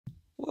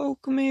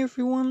Welcome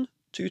everyone.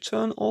 To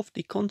turn off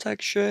the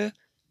contact share,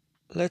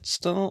 let's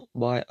start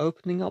by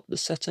opening up the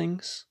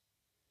settings.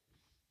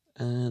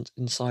 And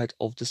inside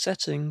of the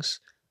settings,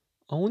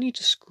 I want you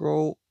to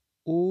scroll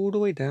all the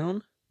way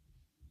down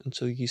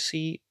until you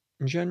see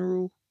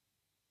General.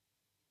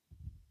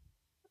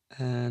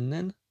 And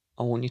then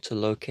I want you to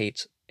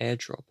locate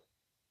AirDrop.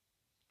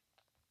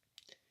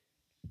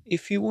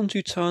 If you want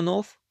to turn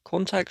off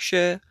contact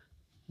share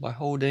by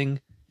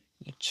holding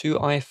the two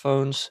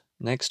iPhones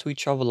next to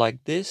each other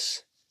like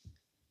this,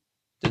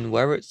 then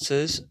where it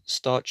says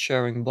start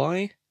sharing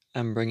by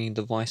and bringing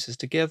devices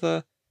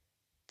together,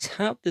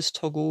 tap this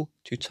toggle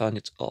to turn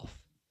it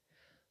off.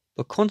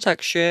 But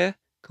contact share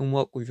can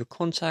work with your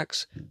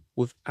contacts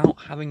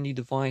without having the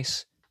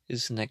device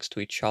is next to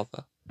each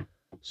other.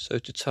 So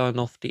to turn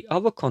off the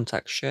other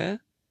contact share,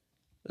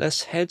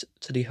 let's head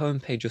to the home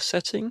page of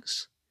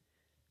settings,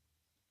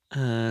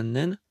 and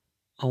then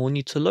I want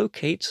you to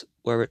locate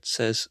where it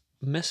says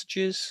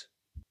messages,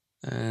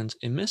 and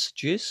in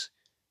messages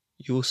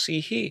you will see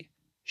here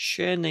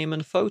share name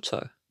and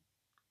photo.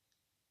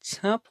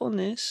 Tap on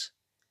this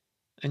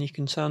and you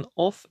can turn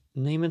off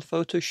name and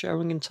photo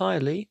sharing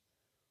entirely,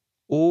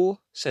 or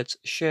set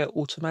share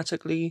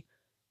automatically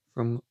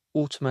from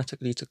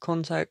automatically to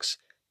contacts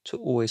to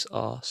always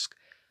ask.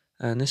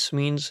 And this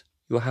means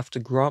you'll have to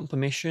grant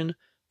permission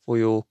for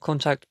your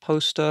contact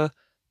poster,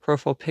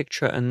 profile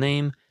picture and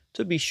name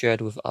to be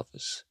shared with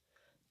others.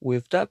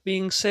 With that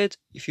being said,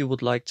 if you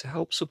would like to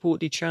help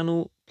support the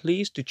channel,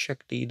 please do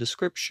check the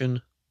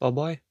description. Bye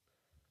bye.